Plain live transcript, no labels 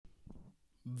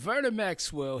Vernon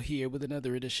Maxwell here with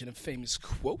another edition of Famous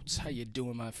Quotes. How you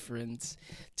doing, my friends?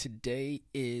 Today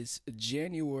is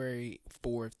January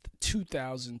 4th,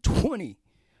 2020.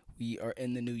 We are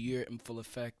in the new year in full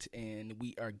effect, and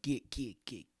we are getting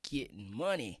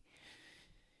money.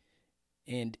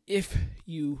 And if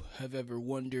you have ever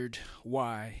wondered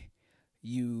why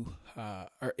you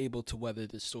are able to weather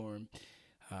the storm,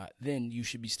 then you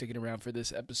should be sticking around for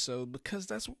this episode because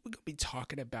that's what we're going to be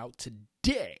talking about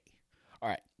today. All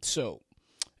right, so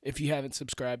if you haven't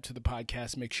subscribed to the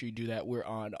podcast, make sure you do that. We're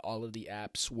on all of the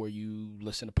apps where you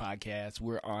listen to podcasts.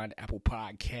 We're on Apple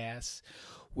Podcasts.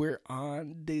 We're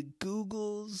on the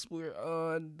Googles. We're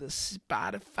on the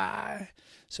Spotify.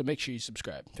 So make sure you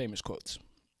subscribe. Famous Quotes.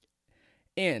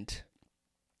 And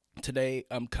today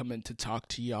I'm coming to talk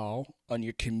to y'all on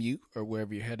your commute or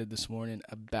wherever you're headed this morning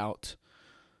about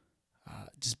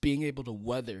just being able to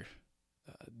weather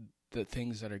the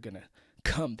things that are going to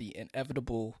come, the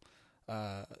inevitable,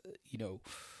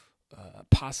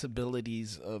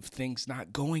 possibilities of things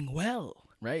not going well,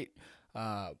 right?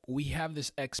 We have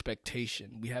this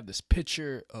expectation. We have this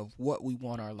picture of what we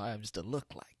want our lives to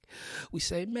look like. We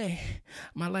say, man,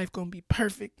 my life going to be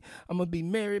perfect. I'm going to be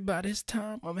married by this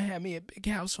time. I'm going to have me a big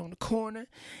house on the corner.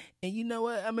 And you know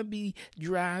what? I'm going to be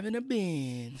driving a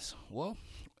Benz. Well,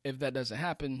 if that doesn't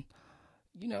happen,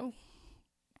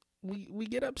 we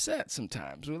get upset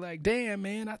sometimes. We're like, damn,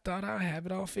 man, I thought I have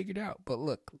it all figured out. But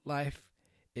look, life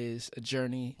is a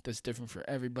journey that's different for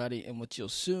everybody. And what you'll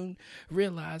soon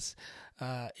realize,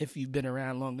 if you've been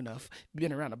around long enough,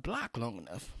 been around a block long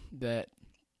enough, that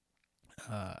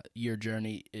your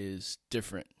journey is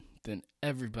different than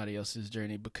everybody else's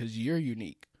journey because you're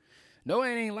unique. No one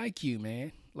ain't like you,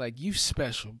 man. Like, you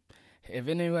special. If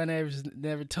anyone ever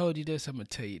never told you this, I'm going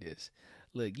to tell you this.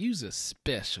 Look, you's a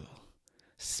special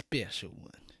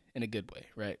one in a good way,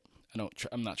 right?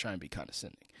 I'm not trying to be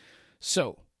condescending.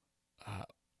 So,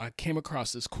 I came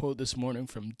across this quote this morning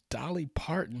from Dolly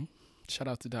Parton. Shout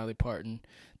out to Dolly Parton.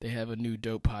 They have a new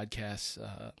dope podcast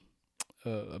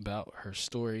about her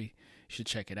story. You should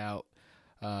check it out.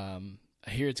 I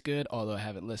hear it's good, although I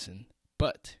haven't listened.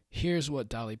 But here's what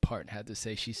Dolly Parton had to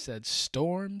say. She said,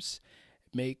 "Storms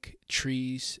make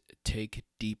trees take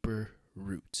deeper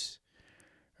roots."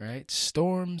 Right?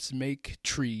 Storms make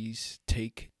trees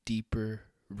take deeper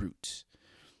roots.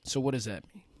 So what does that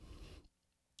mean?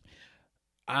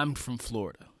 I'm from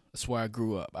Florida. That's where I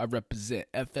grew up. I represent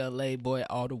FLA boy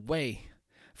all the way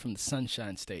from the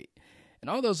Sunshine State.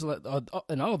 And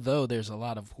although there's a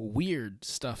lot of weird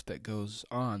stuff that goes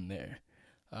on there,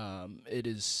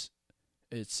 it's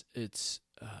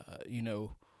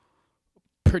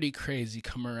pretty crazy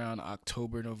come around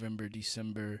October, November,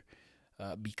 December.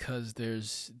 Because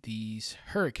there's these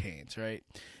hurricanes, right?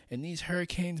 And these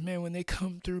hurricanes, man, when they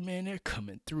come through, man, they're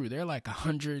coming through. They're like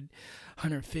 100,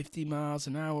 150 miles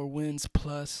an hour winds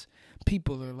plus.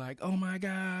 People are like, oh my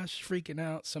gosh, freaking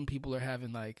out. Some people are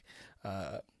having like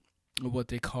what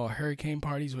they call hurricane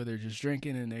parties where they're just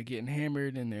drinking and they're getting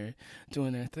hammered and they're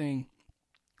doing their thing.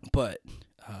 But,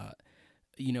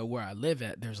 where I live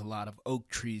at, there's a lot of oak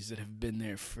trees that have been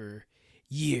there for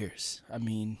years. I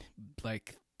mean,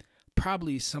 like,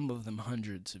 probably some of them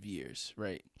hundreds of years,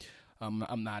 right?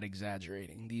 I'm not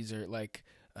exaggerating. These are like,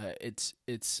 it's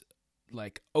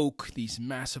like these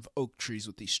massive oak trees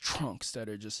with these trunks that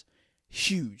are just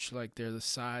huge. Like they're the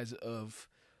size of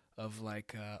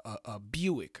like a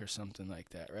Buick or something like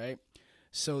that, right?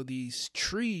 So these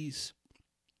trees,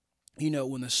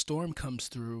 when the storm comes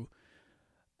through,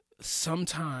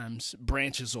 sometimes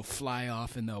branches will fly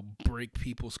off and they'll break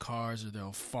people's cars or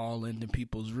they'll fall into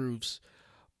people's roofs.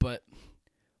 But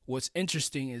what's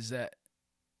interesting is that,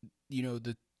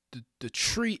 the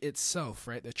tree itself,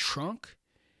 right, the trunk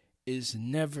is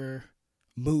never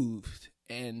moved.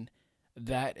 And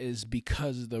that is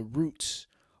because the roots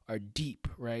are deep,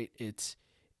 right? It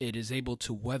is able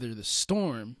to weather the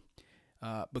storm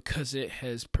because it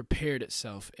has prepared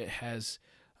itself. It has,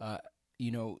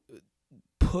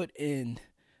 put in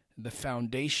the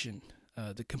foundation,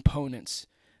 the components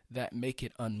that make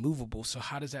it unmovable. So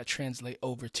how does that translate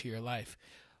over to your life?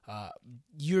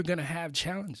 You're gonna have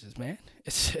challenges, man.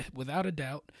 It's without a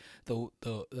doubt. The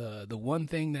one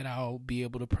thing that I'll be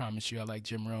able to promise you, I like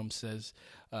Jim Rome says,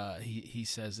 he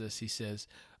says this. He says,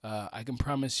 I can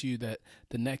promise you that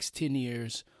the next 10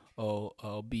 years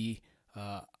will be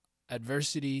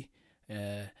adversity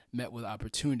met with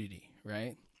opportunity,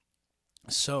 right?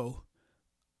 So,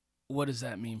 what does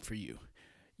that mean for you?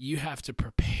 You have to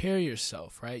prepare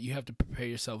yourself, right? You have to prepare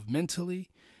yourself mentally.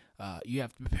 You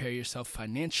have to prepare yourself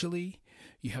financially.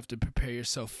 You have to prepare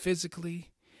yourself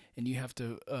physically. and you have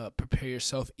to prepare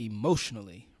yourself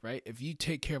emotionally, right? If you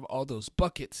take care of all those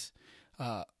buckets,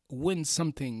 when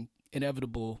something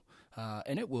inevitable,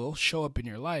 and it will show up in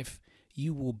your life,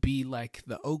 you will be like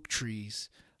the oak trees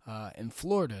in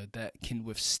Florida that can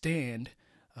withstand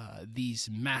these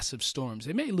massive storms.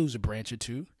 They may lose a branch or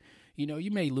two.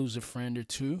 You may lose a friend or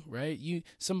two, right?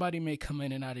 Somebody may come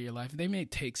in and out of your life. They may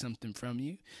take something from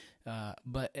you.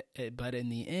 But in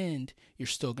the end, you're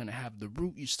still going to have the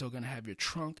root. You're still going to have your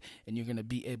trunk, and you're going to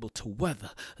be able to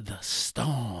weather the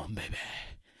storm, baby.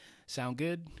 Sound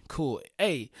good? Cool.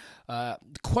 Hey, the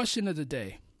question of the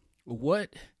day.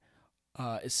 What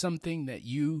is something that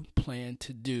you plan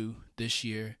to do this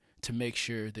year to make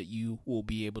sure that you will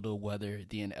be able to weather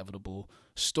the inevitable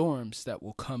storms that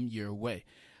will come your way?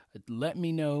 Let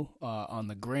me know on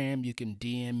the gram. You can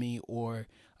DM me, or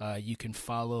you can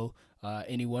follow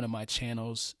any one of my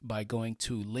channels by going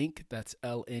to link. That's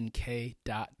lnk.bio/I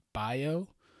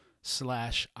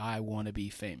wanna be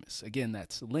famous. Again,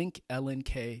 that's link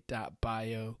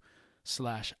lnk.bio/I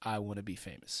wanna be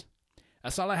famous.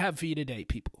 That's all I have for you today,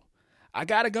 people. I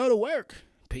gotta go to work.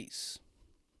 Peace.